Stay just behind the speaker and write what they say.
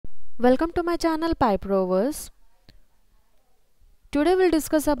Welcome to my channel Pipe Rovers. Today we'll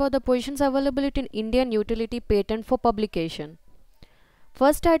discuss about the positions availability in Indian utility patent for publication.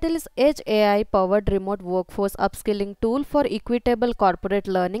 First title is Edge AI powered remote workforce upskilling tool for equitable corporate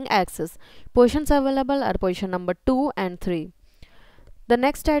learning access. Positions available are position number 2 and 3. The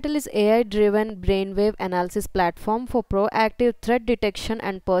next title is AI driven brainwave analysis platform for proactive threat detection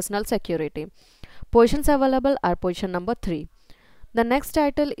and personal security. Positions available are position number 3. The next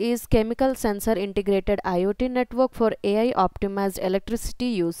title is Chemical Sensor Integrated IoT Network for AI Optimized Electricity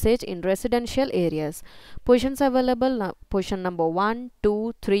Usage in Residential Areas. Positions available position number 1,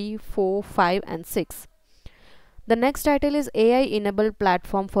 2, 3, 4, 5 and 6. The next title is AI Enabled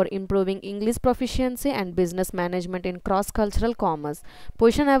Platform for Improving English Proficiency and Business Management in Cross-Cultural Commerce.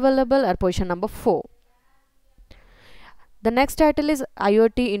 Position available are position number 4. The next title is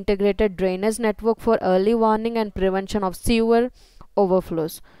IoT Integrated Drainage Network for Early Warning and Prevention of Sewer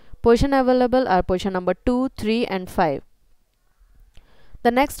Overflows. Position available are position number 2, 3 and 5.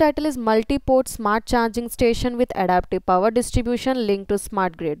 The next title is Multi-Port Smart Charging Station with Adaptive Power Distribution linked to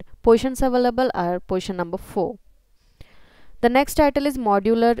Smart Grid. Positions available are position number 4. The next title is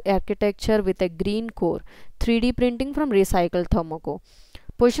Modular Architecture with a Green Core, 3D Printing from Recycled Thermocore.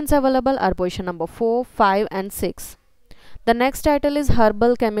 Positions available are position number 4, 5 and 6. The next title is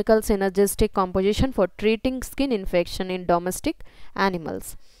Herbal Chemical Synergistic Composition for Treating Skin Infection in Domestic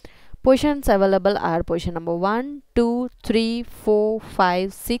Animals. Positions available are position number 1, 2, 3, 4,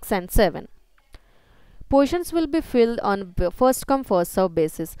 5, 6 and 7. Positions will be filled on first come first serve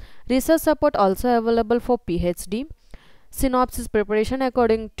basis. Research support also available for PhD. Synopsis preparation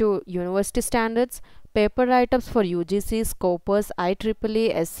according to university standards. Paper write-ups for UGC, Scopus,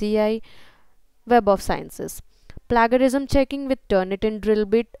 IEEE, SCI, Web of Sciences. Plagiarism checking with Turnitin drill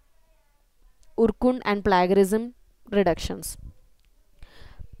bit, Urkund and plagiarism reductions.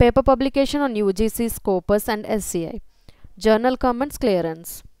 Paper publication on UGC, Scopus and SCI. Journal comments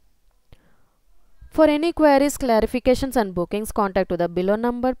clearance. For any queries, clarifications and bookings, contact to the below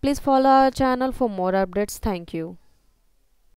number. Please follow our channel for more updates. Thank you.